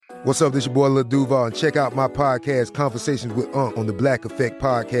What's up, this your boy Lil Duval, and check out my podcast, Conversations with Unc, on the Black Effect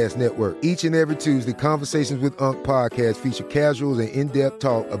Podcast Network. Each and every Tuesday, Conversations with Unc podcast feature casuals and in-depth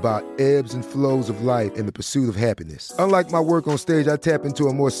talk about ebbs and flows of life and the pursuit of happiness. Unlike my work on stage, I tap into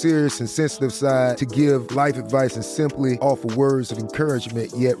a more serious and sensitive side to give life advice and simply offer words of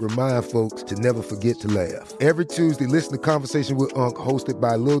encouragement, yet remind folks to never forget to laugh. Every Tuesday, listen to Conversations with Unc, hosted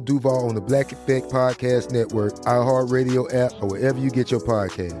by Lil Duval on the Black Effect Podcast Network, iHeartRadio app, or wherever you get your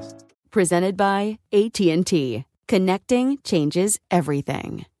podcasts. Presented by AT&T. Connecting changes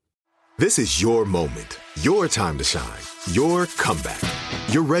everything. This is your moment, your time to shine, your comeback.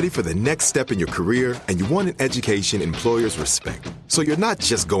 You're ready for the next step in your career, and you want an education employers respect. So you're not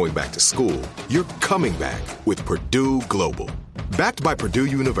just going back to school, you're coming back with Purdue Global. Backed by Purdue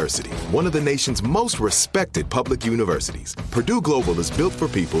University, one of the nation's most respected public universities, Purdue Global is built for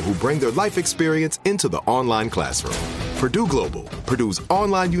people who bring their life experience into the online classroom. Purdue Global, Purdue's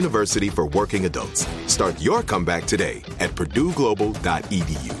online university for working adults. Start your comeback today at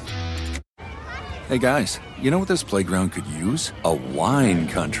purdueglobal.edu. Hey guys, you know what this playground could use? A wine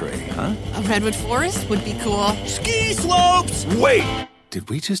country, huh? A redwood forest would be cool. Ski slopes! Wait! Did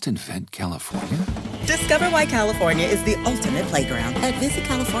we just invent California? Discover why California is the ultimate playground at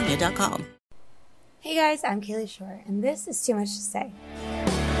visitcalifornia.com. Hey guys, I'm Kaylee Shore, and this is Too Much to Say.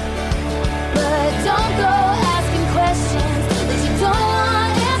 But don't go asking questions that you don't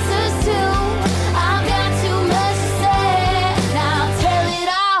want answers to. I've got too much to say, and I'll tell it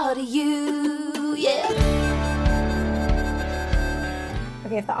all to you, yeah.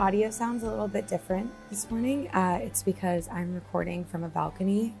 Okay, if the audio sounds a little bit different this morning, it's because I'm recording from a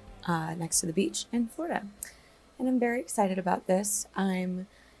balcony next to the beach in Florida. And I'm very excited about this. I'm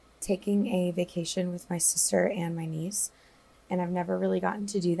taking a vacation with my sister and my niece, and I've never really gotten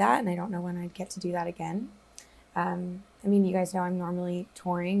to do that, and I don't know when I'd get to do that again. I mean, you guys know I'm normally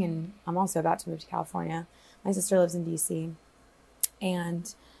touring, and I'm also about to move to California. My sister lives in DC,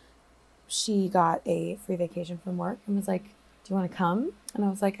 and she got a free vacation from work and was like, do you want to come? And I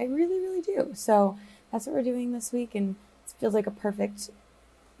was like, I really, really do. So that's what we're doing this week, and it feels like a perfect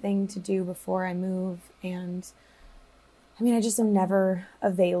thing to do before I move. And I mean, I just am never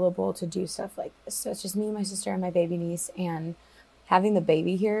available to do stuff like this. So it's just me, my sister, and my baby niece, and having the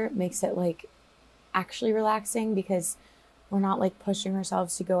baby here makes it like actually relaxing because we're not like pushing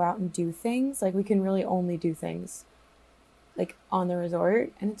ourselves to go out and do things. Like we can really only do things like on the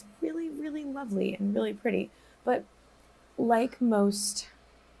resort, and it's really, really lovely and really pretty. But like most,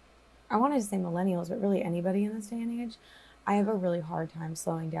 I wanted to say millennials, but really anybody in this day and age, I have a really hard time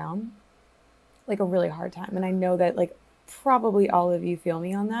slowing down, like a really hard time. And I know that like probably all of you feel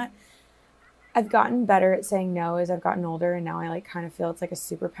me on that. I've gotten better at saying no as I've gotten older, and now I like kind of feel it's like a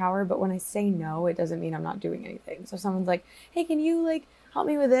superpower. But when I say no, it doesn't mean I'm not doing anything. So if someone's like, hey, can you like help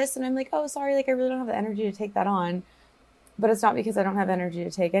me with this? And I'm like, oh, sorry, like I really don't have the energy to take that on. But it's not because I don't have energy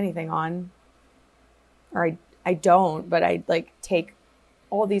to take anything on, or I don't, but I like take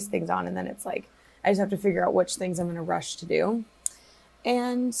all these things on, and then it's like I just have to figure out which things I'm going to rush to do.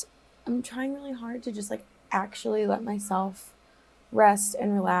 And I'm trying really hard to just like actually let myself rest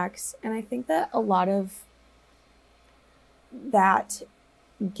and relax. And I think that a lot of that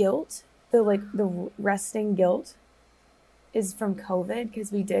guilt, the resting guilt, is from COVID,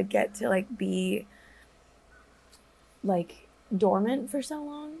 because we did get to like be like dormant for so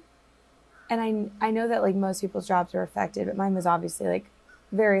long. And I know that like most people's jobs are affected, but mine was obviously like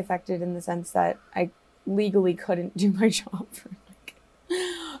very affected in the sense that I legally couldn't do my job for like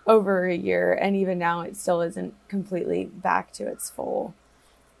over a year. And even now it still isn't completely back to its full.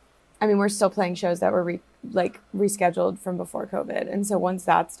 I mean, we're still playing shows that were rescheduled from before COVID. And so once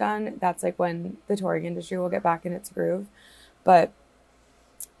that's done, that's like when the touring industry will get back in its groove. But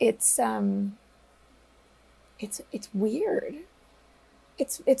it's weird.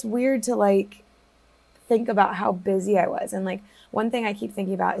 It's weird to like think about how busy I was. And like one thing I keep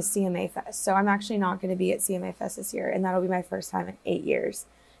thinking about is CMA Fest. So I'm actually not going to be at CMA Fest this year, and that'll be my first time in 8 years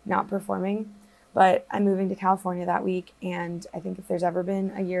not performing. But I'm moving to California that week, and I think if there's ever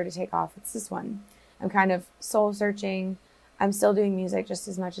been a year to take off, it's this one. I'm kind of soul searching. I'm still doing music just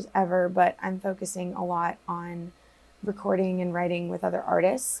as much as ever, but I'm focusing a lot on recording and writing with other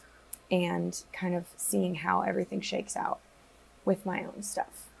artists and kind of seeing how everything shakes out with my own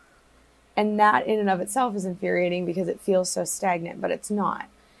stuff. And that in and of itself is infuriating because it feels so stagnant, but it's not.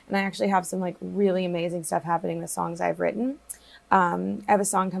 And I actually have some like really amazing stuff happening with songs I've written. I have a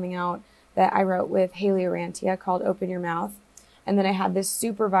song coming out that I wrote with Haley Arantia called Open Your Mouth. And then I had this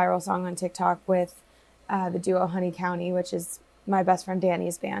super viral song on TikTok with the duo Honey County, which is my best friend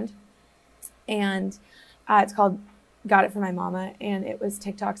Danny's band. And it's called got it from my mama, and it was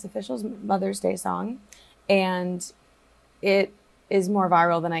TikTok's official Mother's Day song, and it is more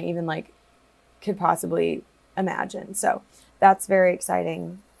viral than I even like could possibly imagine. So that's very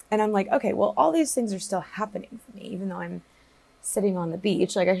exciting. And I'm like, okay, well, all these things are still happening for me, even though I'm sitting on the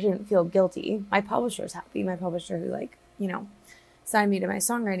beach. Like, I shouldn't feel guilty. My publisher's happy. My publisher who, like, you know, signed me to my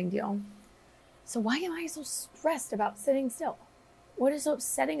songwriting deal. So why am I so stressed about sitting still? What is so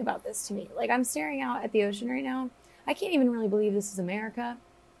upsetting about this to me? Like, I'm staring out at the ocean right now. I can't even really believe this is America.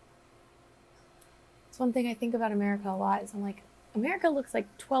 It's one thing I think about America a lot is I'm like, America looks like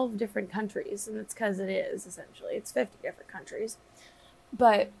 12 different countries, and it's because it is, essentially. It's 50 different countries.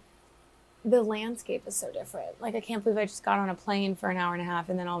 But the landscape is so different. Like, I can't believe I just got on a plane for an hour and a half,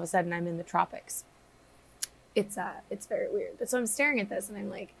 and then all of a sudden I'm in the tropics. It's very weird. But so I'm staring at this, and I'm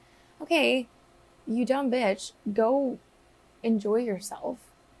like, okay, you dumb bitch, go enjoy yourself.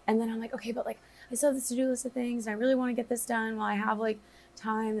 And then I'm like, okay, but like, I still have this to-do list of things, and I really want to get this done while I have like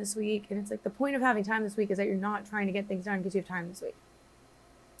time this week. And it's like, the point of having time this week is that you're not trying to get things done because you have time this week.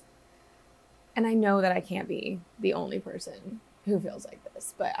 And I know that I can't be the only person who feels like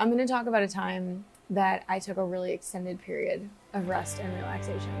this, but I'm going to talk about a time that I took a really extended period of rest and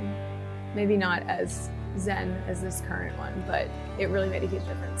relaxation. Maybe not as zen as this current one, but it really made a huge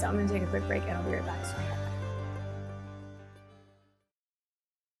difference. So I'm going to take a quick break, and I'll be right back.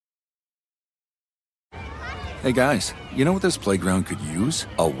 Hey guys, you know what this playground could use?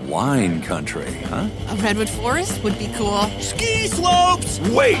 A wine country, huh? A redwood forest would be cool. Ski slopes!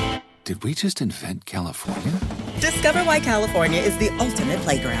 Wait! Did we just invent California? Discover why California is the ultimate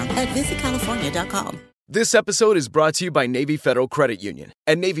playground at visitcalifornia.com. This episode is brought to you by Navy Federal Credit Union.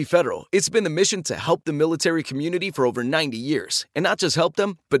 At Navy Federal, it's been the mission to help the military community for over 90 years. And not just help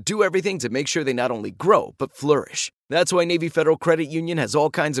them, but do everything to make sure they not only grow, but flourish. That's why Navy Federal Credit Union has all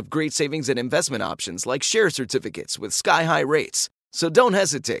kinds of great savings and investment options like share certificates with sky-high rates. So don't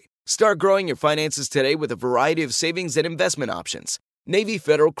hesitate. Start growing your finances today with a variety of savings and investment options. Navy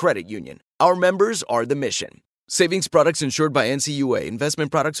Federal Credit Union. Our members are the mission. Savings products insured by NCUA.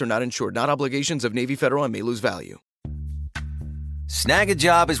 Investment products are not insured, not obligations of Navy Federal and may lose value. Snag a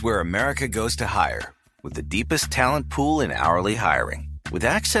Job is where America goes to hire, with the deepest talent pool in hourly hiring. With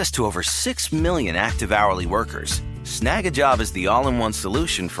access to over 6 million active hourly workers, Snag a Job is the all-in-one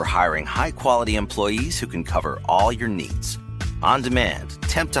solution for hiring high-quality employees who can cover all your needs. On demand,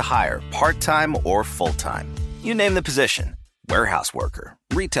 temp to hire, part-time or full-time. You name the position. Warehouse worker,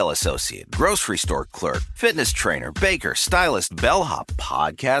 retail associate, grocery store clerk, fitness trainer, baker, stylist, bellhop,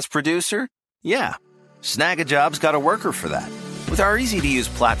 podcast producer? Yeah, Snag a Job's got a worker for that. With our easy-to-use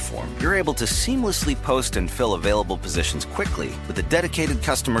platform, you're able to seamlessly post and fill available positions quickly with a dedicated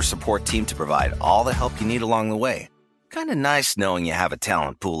customer support team to provide all the help you need along the way. Kinda nice knowing you have a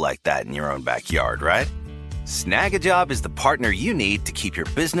talent pool like that in your own backyard, right? Snag a Job is the partner you need to keep your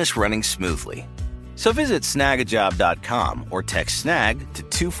business running smoothly. So visit snagajob.com or text snag to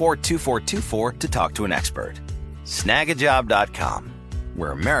 242424 to talk to an expert. Snagajob.com,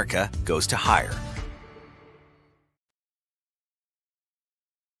 where America goes to hire.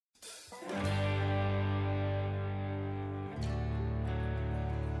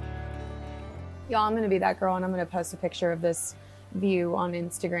 Y'all, I'm going to be that girl, and I'm going to post a picture of this view on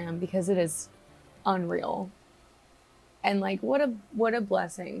Instagram because it is unreal. And like, what a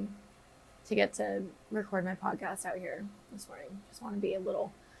blessing to get to record my podcast out here this morning. Just want to be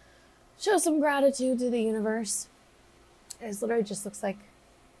show some gratitude to the universe. It literally just looks like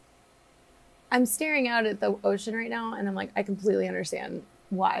I'm staring out at the ocean right now, and I'm like, I completely understand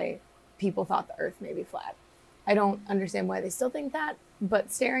why people thought the earth may be flat. I don't understand why they still think that,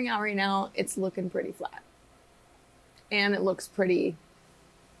 but staring out right now, it's looking pretty flat. And it looks pretty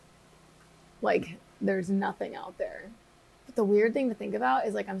like there's nothing out there. But the weird thing to think about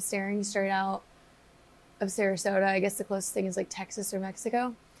is like I'm staring straight out of Sarasota. I guess the closest thing is like Texas or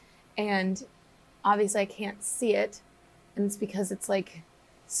Mexico. And obviously I can't see it. And it's because it's like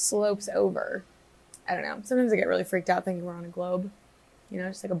slopes over. I don't know. Sometimes I get really freaked out thinking we're on a globe. You know,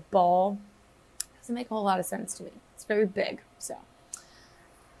 just like a ball. Doesn't make a whole lot of sense to me. It's very big. So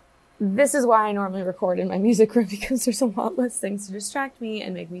this is why I normally record in my music room, because there's a lot less things to distract me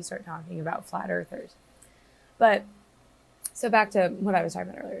and make me start talking about flat earthers. But so back to what I was talking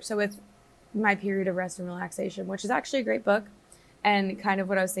about earlier. So with my period of rest and relaxation, which is actually a great book and kind of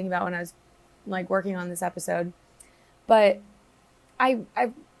what I was thinking about when I was like working on this episode. But I'm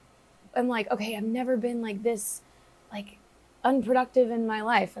like, okay, I've never been like this, like unproductive in my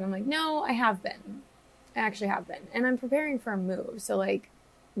life. And I'm like, no, I have been. I actually have been. And I'm preparing for a move. So like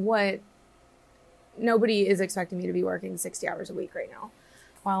nobody is expecting me to be working 60 hours a week right now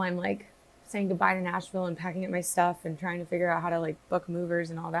while I'm like saying goodbye to Nashville and packing up my stuff and trying to figure out how to like book movers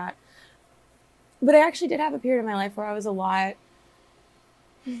and all that. But I actually did have a period of my life where I was a lot,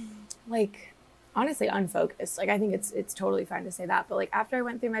 like, honestly unfocused. Like, I think it's totally fine to say that. But like after I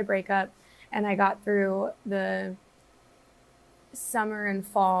went through my breakup and I got through the summer and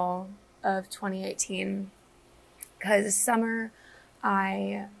fall of 2018, because summer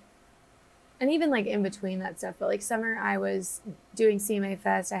and even like in between that stuff, but like summer I was doing CMA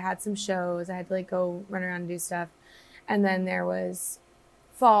Fest. I had some shows. I had to like go run around and do stuff. And then there was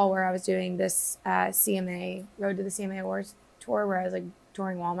fall where I was doing this CMA, Road to the CMA Awards tour, where I was like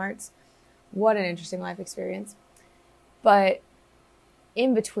touring Walmarts. What an interesting life experience. But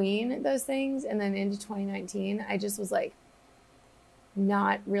in between those things and then into 2019, I just was like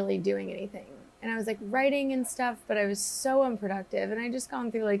not really doing anything. And I was like writing and stuff, but I was so unproductive. And I just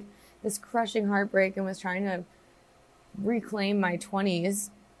gone through like this crushing heartbreak and was trying to reclaim my 20s.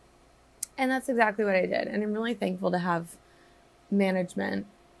 And that's exactly what I did. And I'm really thankful to have management,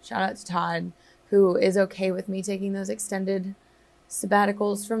 shout out to Todd, who is okay with me taking those extended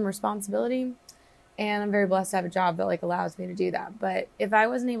sabbaticals from responsibility. And I'm very blessed to have a job that like allows me to do that. But if I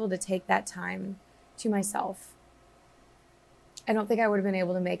wasn't able to take that time to myself, I don't think I would have been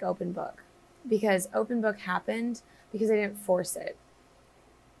able to make Open Book, because Open Book happened because I didn't force it.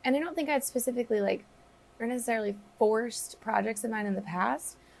 And I don't think I'd specifically like or necessarily forced projects of mine in the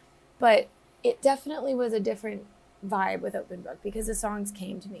past, but it definitely was a different vibe with Open Book because the songs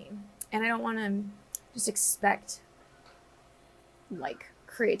came to me. And I don't want to just expect like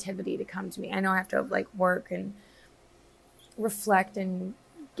creativity to come to me. I know I have to like work and reflect and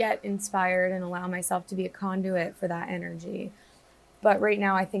get inspired and allow myself to be a conduit for that energy. But right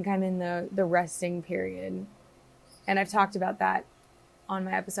now I think I'm in the resting period. And I've talked about that on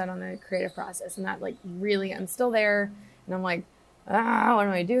my episode on the creative process, and that like really I'm still there and I'm like, what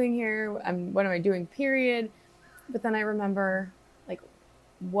am I doing here? What am I doing, period? But then I remember like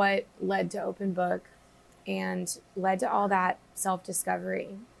what led to Open Book and led to all that self-discovery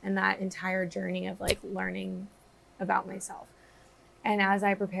and that entire journey of like learning about myself. And as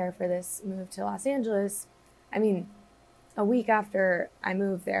I prepare for this move to Los Angeles, I mean, a week after I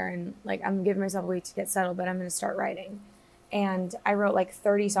moved there, and like I'm giving myself a week to get settled, but I'm going to start writing. And I wrote like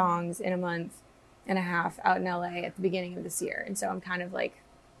 30 songs in a month and a half out in LA at the beginning of this year. And so I'm kind of like,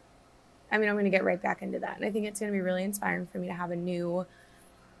 I mean, I'm going to get right back into that. And I think it's going to be really inspiring for me to have a new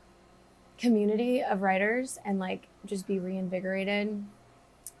community of writers and like just be reinvigorated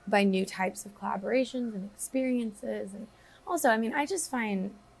by new types of collaborations and experiences. And also, I mean, I just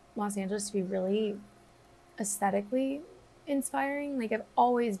find Los Angeles to be really aesthetically inspiring. Like I've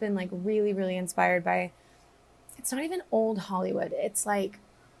always been like really, really inspired by, it's not even old Hollywood. It's like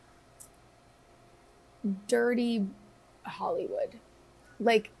dirty Hollywood.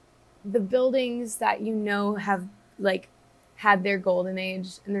 Like the buildings that you know have like had their golden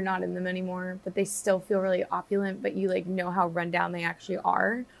age and they're not in them anymore, but they still feel really opulent, but you like know how run down they actually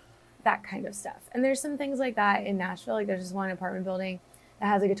are. That kind of stuff. And there's some things like that in Nashville. Like there's this one apartment building that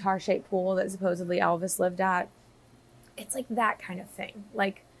has a guitar-shaped pool that supposedly Elvis lived at. It's like that kind of thing.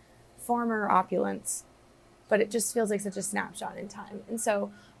 Like former opulence, but it just feels like such a snapshot in time. And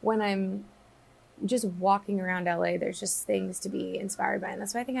so when I'm just walking around LA, there's just things to be inspired by. And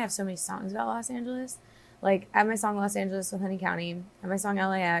that's why I think I have so many songs about Los Angeles. Like I have my song Los Angeles with Honey County. I have my song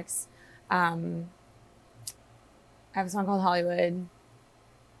LAX. I have a song called Hollywood.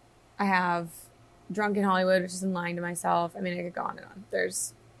 I have Drunk in Hollywood, which is in Lying to Myself. I mean, I could go on and on. But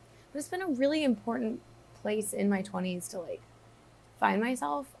it's been a really important place in my 20s to like find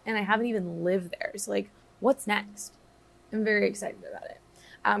myself. And I haven't even lived there. So like, what's next? I'm very excited about it.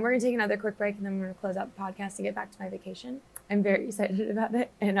 We're going to take another quick break and then we're going to close out the podcast and get back to my vacation. I'm very excited about it.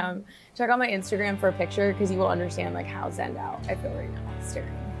 And check out my Instagram for a picture because you will understand like how zenned out I feel right now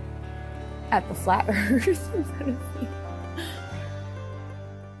staring at the flat earth in front of me.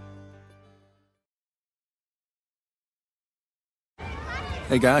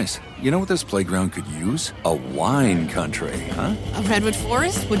 Hey guys, you know what this playground could use? A wine country, huh? A redwood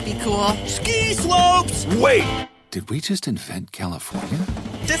forest would be cool. Ski slopes! Wait! Did we just invent California?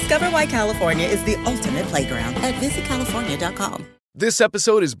 Discover why California is the ultimate playground at visitcalifornia.com. This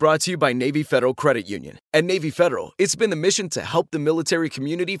episode is brought to you by Navy Federal Credit Union. At Navy Federal, it's been the mission to help the military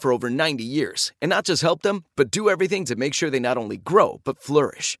community for over 90 years. And not just help them, but do everything to make sure they not only grow, but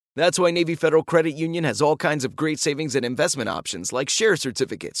flourish. That's why Navy Federal Credit Union has all kinds of great savings and investment options like share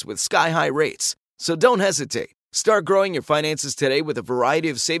certificates with sky-high rates. So don't hesitate. Start growing your finances today with a variety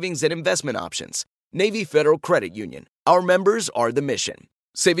of savings and investment options. Navy Federal Credit Union. Our members are the mission.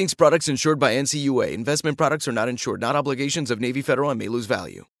 Savings products insured by NCUA. Investment products are not insured, not obligations of Navy Federal and may lose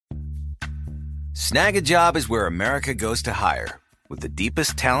value. Snag a Job is where America goes to hire, with the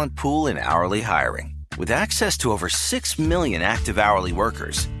deepest talent pool in hourly hiring. With access to over 6 million active hourly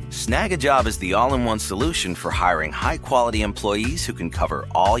workers, Snag a Job is the all-in-one solution for hiring high-quality employees who can cover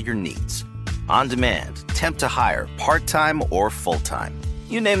all your needs. On demand, temp to hire, part-time or full-time.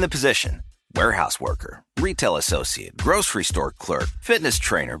 You name the position. Warehouse worker, retail associate, grocery store clerk, fitness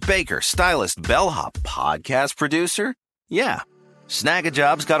trainer, baker, stylist, bellhop, podcast producer. Yeah, Snag a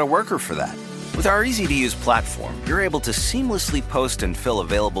Job's got a worker for that. With our easy-to-use platform, you're able to seamlessly post and fill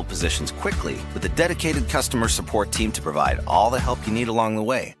available positions quickly with a dedicated customer support team to provide all the help you need along the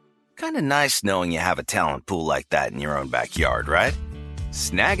way. Kind of nice knowing you have a talent pool like that in your own backyard, right?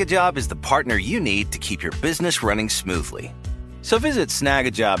 Snag a Job is the partner you need to keep your business running smoothly. So visit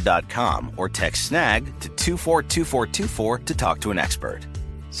snagajob.com or text snag to 242424 to talk to an expert.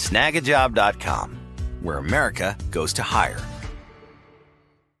 Snagajob.com, where America goes to hire.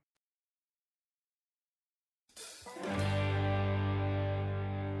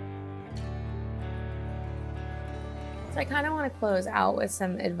 So I kind of want to close out with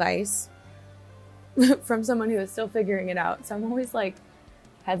some advice from someone who is still figuring it out. So I'm always like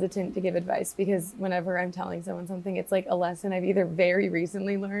hesitant to give advice because whenever I'm telling someone something, it's like a lesson I've either very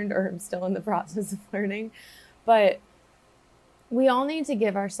recently learned or I'm still in the process of learning. But we all need to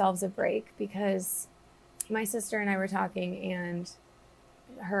give ourselves a break because my sister and I were talking and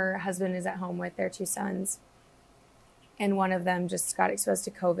her husband is at home with their 2 sons. And one of them just got exposed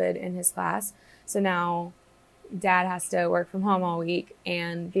to COVID in his class. So now dad has to work from home all week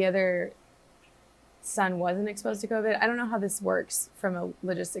and the other son wasn't exposed to COVID. I don't know how this works from a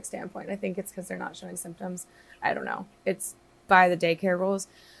logistics standpoint. I think it's because they're not showing symptoms. I don't know. It's by the daycare rules.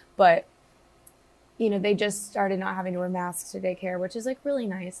 But, you know, they just started not having to wear masks to daycare, which is like really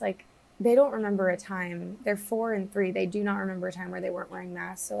nice. Like they don't remember a time. They're 4 and 3. They do not remember a time where they weren't wearing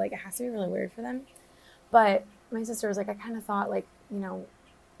masks. So like it has to be really weird for them. But my sister was like, I kind of thought like, you know,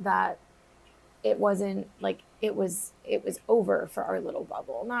 that it wasn't like it was over for our little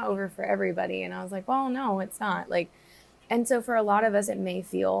bubble, not over for everybody. And I was like, well, no, it's not. Like, and so for a lot of us, it may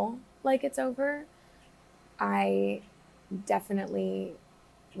feel like it's over. I definitely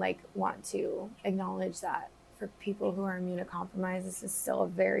like want to acknowledge that for people who are immunocompromised, this is still a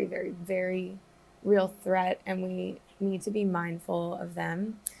very, very, very real threat, and we need to be mindful of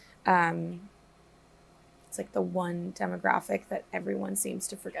them. It's like the one demographic that everyone seems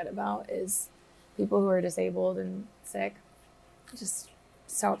to forget about is people who are disabled and sick. Just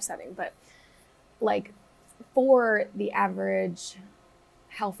so upsetting. But like for the average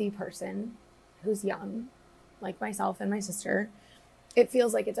healthy person who's young, like myself and my sister, it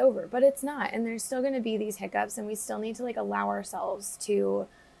feels like it's over, but it's not. And there's still going to be these hiccups, and we still need to like allow ourselves to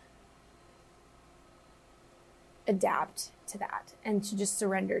adapt to that and to just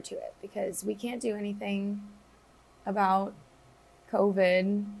surrender to it, because we can't do anything about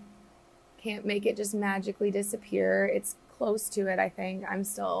COVID. Can't make it just magically disappear. It's close to it, I think. I'm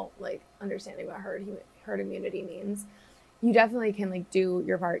still like understanding what herd immunity means. You definitely can like do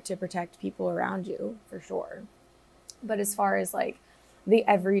your part to protect people around you for sure. But as far as like the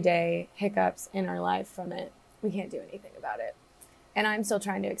everyday hiccups in our life from it, we can't do anything about it. And I'm still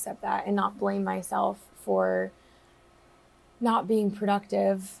trying to accept that and not blame myself for not being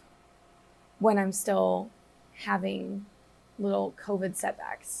productive when I'm still having little COVID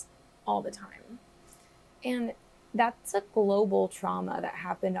setbacks all the time. And that's a global trauma that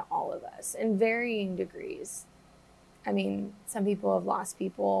happened to all of us in varying degrees. I mean, some people have lost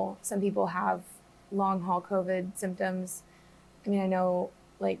people. Some people have long haul COVID symptoms. I mean, I know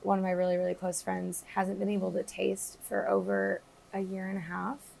like one of my really, really close friends hasn't been able to taste for over a year and a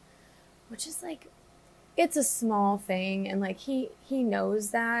half, which is like, it's a small thing. And like, he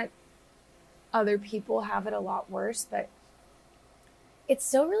knows that other people have it a lot worse, but it's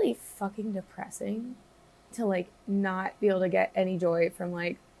still really fucking depressing to like not be able to get any joy from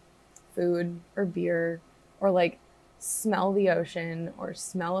like food or beer or like smell the ocean or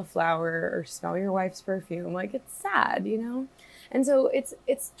smell a flower or smell your wife's perfume. Like it's sad, you know? And so it's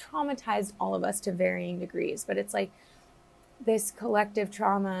traumatized all of us to varying degrees, but it's like this collective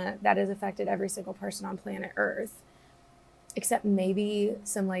trauma that has affected every single person on planet Earth, except maybe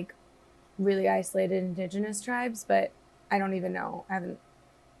some like really isolated indigenous tribes, but I don't even know. That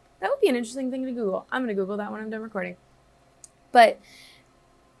would be an interesting thing to Google. I'm going to Google that when I'm done recording. But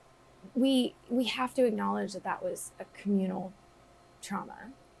we have to acknowledge that that was a communal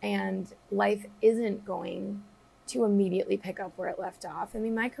trauma, and life isn't going to immediately pick up where it left off. I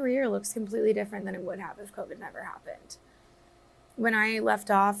mean, my career looks completely different than it would have if COVID never happened. When I left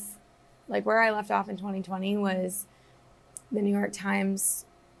off, like where I left off in 2020 was the New York Times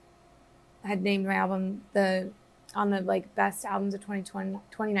had named my album on the like best albums of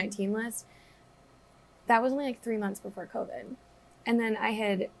 2019 list. That was only like 3 months before COVID. And then I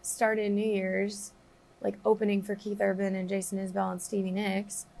had started New Year's like opening for Keith Urban and Jason Isbell and Stevie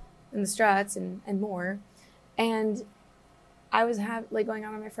Nicks and the Struts and more. And I was going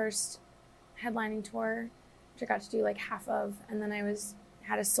on my first headlining tour, which I got to do like half of, and then I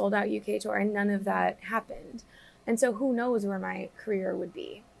had a sold out UK tour, and none of that happened. And so who knows where my career would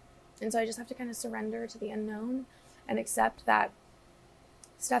be. And so I just have to kind of surrender to the unknown and accept that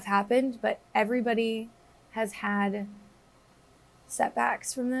stuff happened, but everybody has had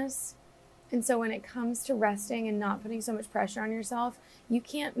setbacks from this. And so when it comes to resting and not putting so much pressure on yourself, you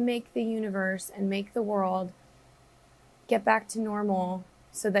can't make the universe and make the world get back to normal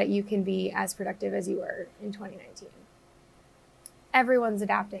so that you can be as productive as you were in 2019. Everyone's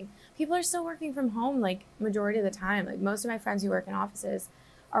adapting. People are still working from home like majority of the time. Like most of my friends who work in offices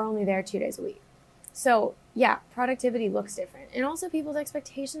are only there 2 days a week. So yeah, productivity looks different. And also people's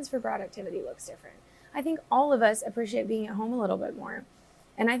expectations for productivity looks different. I think all of us appreciate being at home a little bit more.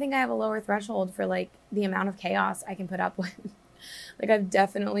 And I think I have a lower threshold for like the amount of chaos I can put up with. Like I've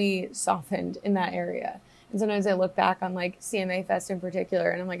definitely softened in that area. And sometimes I look back on like CMA Fest in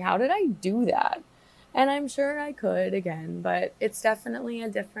particular and I'm like, how did I do that? And I'm sure I could again, but it's definitely a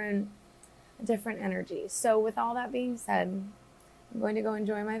different energy. So with all that being said, I'm going to go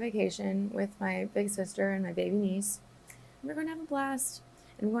enjoy my vacation with my big sister and my baby niece. And we're going to have a blast.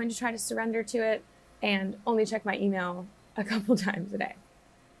 And I'm going to try to surrender to it and only check my email a couple times a day.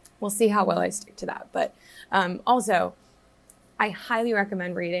 We'll see how well I stick to that. But also, I highly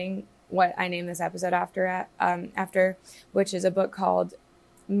recommend reading what I named this episode after, which is a book called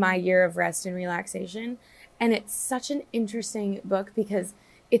My Year of Rest and Relaxation. And it's such an interesting book because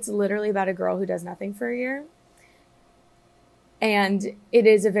it's literally about a girl who does nothing for a year. And it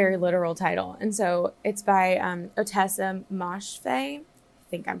is a very literal title. And so it's by Ottessa Moshfegh. I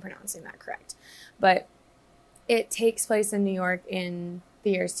think I'm pronouncing that correct. But it takes place in New York in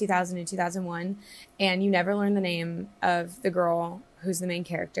the years 2000 and 2001. And you never learn the name of the girl who's the main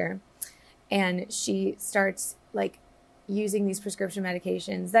character. And she starts like using these prescription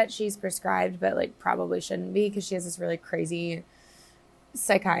medications that she's prescribed, but like probably shouldn't be because she has this really crazy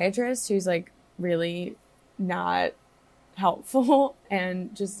psychiatrist who's like really not helpful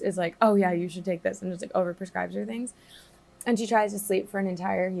and just is like, oh yeah, you should take this, and just like overprescribes her things. And she tries to sleep for an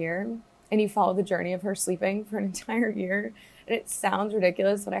entire year, and you follow the journey of her sleeping for an entire year. And it sounds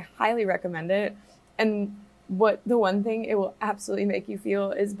ridiculous, but I highly recommend it. And the one thing it will absolutely make you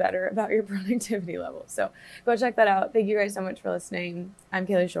feel is better about your productivity level. So go check that out. Thank you guys so much for listening. I'm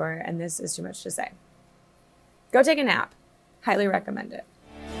Kaylee Shore, and this is Too Much to Say. Go take a nap. Highly recommend it.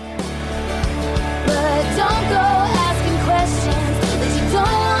 But don't go asking questions that you don't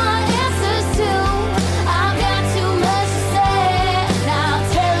want answers to. I've got too much to say, now I'll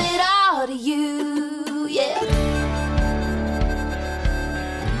tell it all to you, yeah.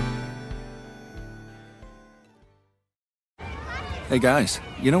 Hey guys,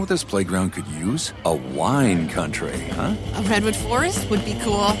 you know what this playground could use? A wine country, huh? A redwood forest would be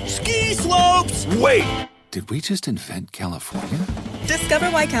cool. Ski slopes! Wait! Did we just invent California? Discover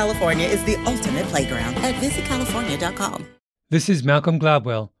why California is the ultimate playground at visitcalifornia.com. This is Malcolm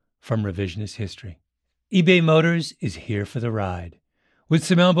Gladwell from Revisionist History. eBay Motors is here for the ride. With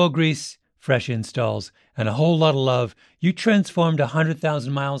some elbow grease, fresh installs, and a whole lot of love, you transformed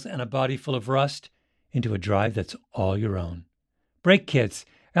 100,000 miles and a body full of rust into a drive that's all your own. Brake kits,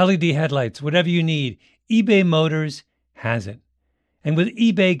 LED headlights, whatever you need, eBay Motors has it. And with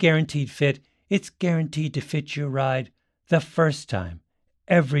eBay Guaranteed Fit, it's guaranteed to fit your ride the first time,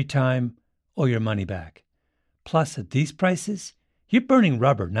 every time, or your money back. Plus, at these prices, you're burning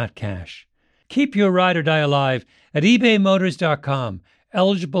rubber, not cash. Keep your ride or die alive at ebaymotors.com.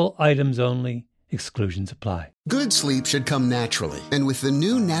 Eligible items only. Exclusions apply. Good sleep should come naturally, and with the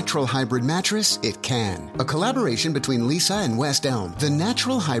new Natural Hybrid mattress, it can. A collaboration between Lisa and West Elm, the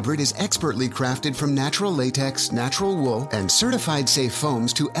Natural Hybrid is expertly crafted from natural latex, natural wool, and certified safe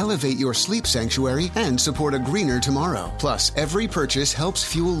foams to elevate your sleep sanctuary and support a greener tomorrow. Plus, every purchase helps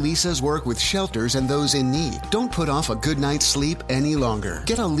fuel Lisa's work with shelters and those in need. Don't put off a good night's sleep any longer.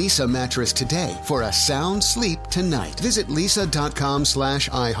 Get a Lisa mattress today for a sound sleep tonight. Visit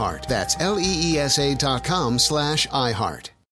lisa.com/iHeart. That's LEESA.com/iHeart.